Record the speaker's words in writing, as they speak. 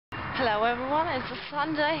Hello everyone, it's a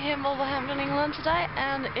Sunday here in Wolverhampton, England today,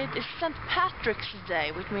 and it is St. Patrick's Day,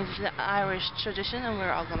 which means it's an Irish tradition, and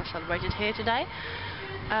we're all going to celebrate it here today.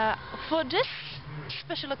 For this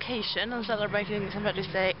special occasion, and celebrating St.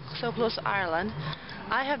 Patrick's Day so close to Ireland,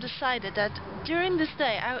 I have decided that during this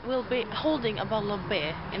day I will be holding a bottle of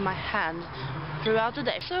beer in my hand throughout the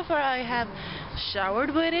day. So far I have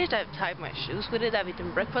showered with it, I've tied my shoes with it, I've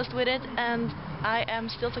eaten breakfast with it, and I am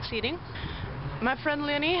still succeeding. My friend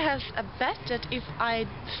Leonie has a bet that if I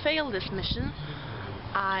fail this mission,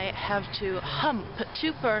 I have to hump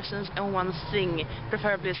 2 persons and 1 thing,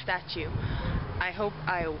 preferably a statue. I hope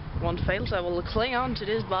I won't fail, so I will cling on to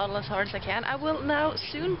this bottle as hard as I can. I will now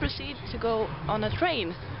soon proceed to go on a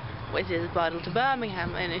train with this bottle to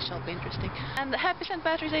Birmingham, and it shall be interesting. And happy St.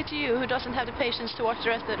 Patrick's Day to you, who doesn't have the patience to watch the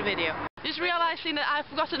rest of the video. Just realizing that I've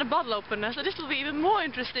forgotten a bottle opener, so this will be even more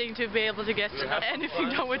interesting to be able to get anything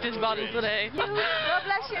done with this bottle today. God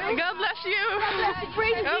bless you. God bless you.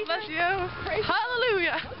 God bless you.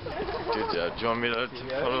 Hallelujah. Good job. Do you want me to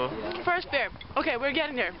follow? First beer. Okay, we're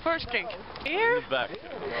getting there. First drink. Here. Back.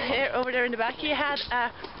 Here, over there in the back. He had.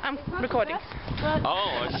 I'm recording.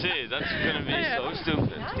 Oh, I see. That's gonna be so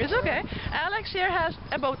stupid. It's okay. Alex here has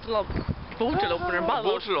a bottle opener. Bottle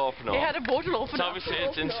opener. He had a bottle opener. So we say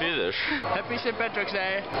it in Swedish. Happy St. Patrick's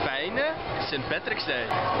Day. Fajne St. Patrick's Day.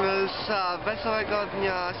 Wesołego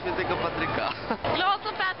dnia Świętego Patryka. Glad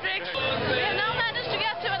St. Patrick's. We have now managed to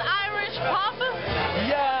get to an Irish pub.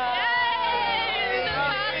 Yeah! Yay! St.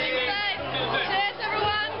 Patrick's Day. Cheers,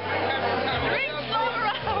 everyone. Drinks all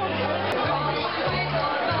around.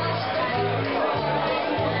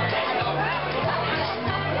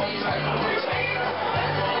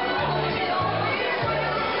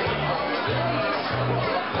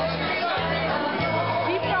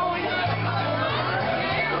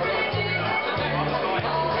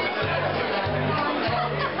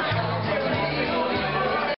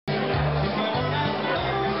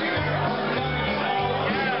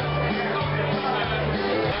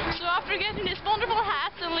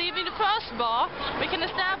 Bar, we can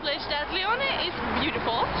establish that Leonie is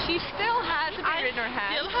beautiful. She still has a beer in her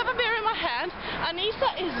hand. I still have a beer in my hand.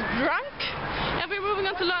 Anissa is drunk, and we're moving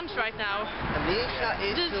on to lunch right now. Anissa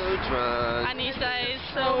is so drunk. Anissa is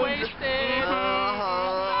so wasted.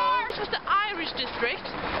 This was the Irish district,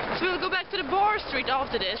 so we'll go back to the bar street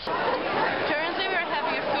after this. Currently we're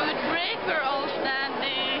having a food break. We're all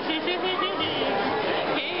standing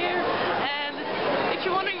here, and if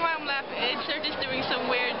you're wondering why I'm laughing, it's just doing some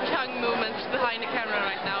weird tongue movements behind the camera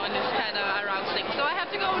right now, and it's kind of arousing. So I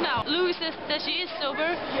have to go now. Louis says that she is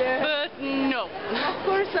sober, but no. Of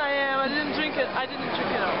course I am. I didn't drink it. All.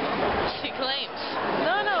 She claims.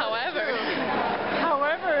 No.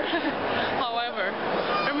 However,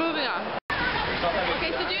 we're moving on.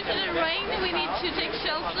 Okay, so due to the rain, we need to take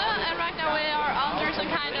shelter, and right now we are under some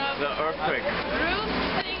kind of The earthquake. roof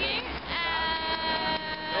thingy,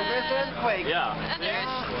 There's an earthquake. Yeah. and there's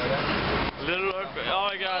Little earthquake. Oh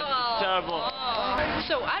my god, it's terrible.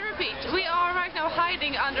 So I repeat, we are right now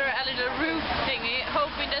hiding under a little roof thingy,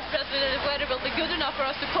 hoping that the weather will be good enough for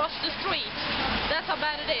us to cross the street. That's how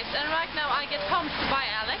bad it is. And right now I get humped by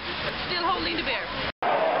Alex, still holding the beer.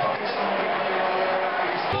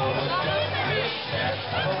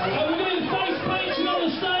 We're doing face painting on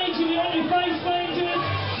the stage. If you want your face painted,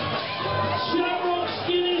 Shamrock,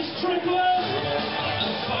 Skinnies, Triplet.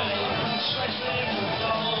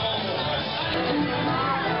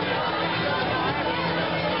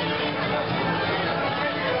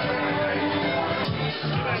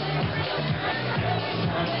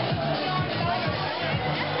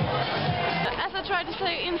 As I tried to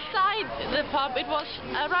say, inside the pub it was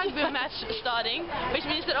a rugby match starting, which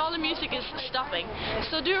means that all the music is stopping.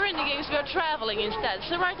 So during the games we are traveling instead.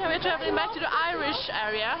 So right now we're traveling back to the Irish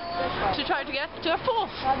area to try to get to a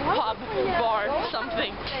 4th pub, bar,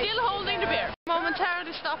 something. Still holding the beer.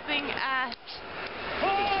 Momentarily stopping at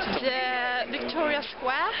the Victoria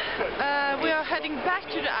Square. We are heading back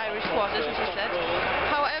to the Irish quarters, as I said.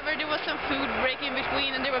 However, there was some food break in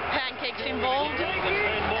between, and there were pancakes involved,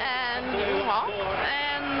 and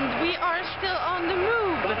we are still on the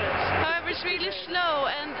move. However, it's really slow,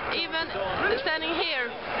 and even standing here,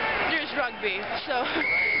 there's rugby. So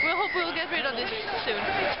we hope we'll get rid of this soon.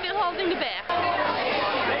 Still holding the beer.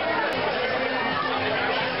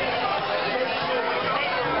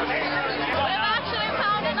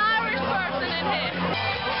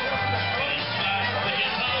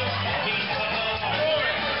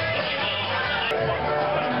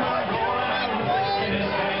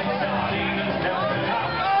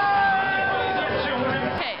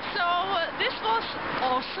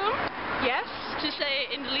 Awesome, yes, to say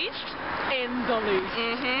in the least. In the least.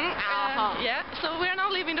 Yeah, so we are now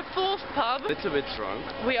leaving the fourth pub. It's a bit drunk.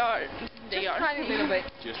 We are. They are. Tiny little bit.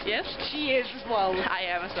 Yes. She is as well. I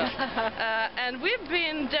am as well. And we've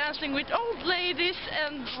been dancing with old ladies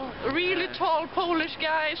and really tall Polish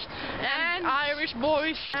guys and Irish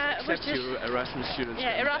boys. Except you Erasmus students.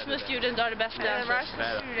 Yeah, Erasmus students are the best dancers.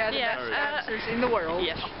 Erasmus students are the Yeah, best dancers in the world.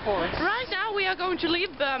 Yes. Of course. Right now we are going to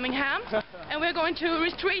leave Birmingham and we're going to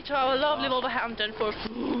retreat to our lovely Wolverhampton for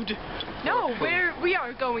food. No, we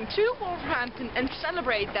are going to Wolverhampton and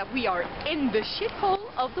celebrate that we are in the shithole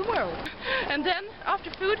of the world. And then,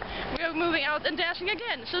 after food, we are moving out and dancing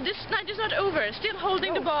again. So this night is not over. Still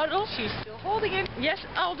holding the bottle. She's still holding it. Yes,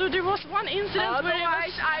 although there was one incident where it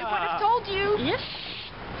Otherwise, was... I would have told you. Yes.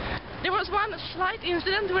 There was one slight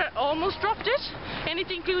incident where I almost dropped it, and it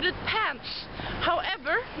included pants.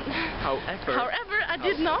 However, I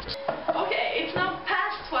did not. Okay, it's now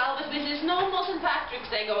past 12, but this is normal St. Patrick's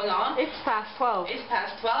Day going on. It's past 12. It's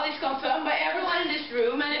past 12. It's confirmed by everyone in this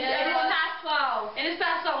room, and it's everyone past 12. And it's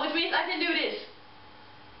past 12, which means I can do this.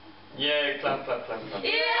 Yeah, clap, clap, clap, clap.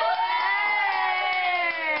 Yeah!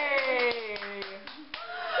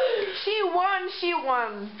 She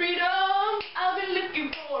won. Freedom! I've been looking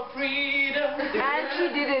for freedom. And she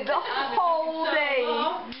did it the whole day.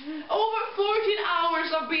 Over 14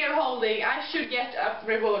 hours of beer holding. I should get a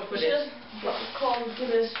reward for this.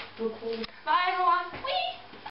 Bye everyone. Whee!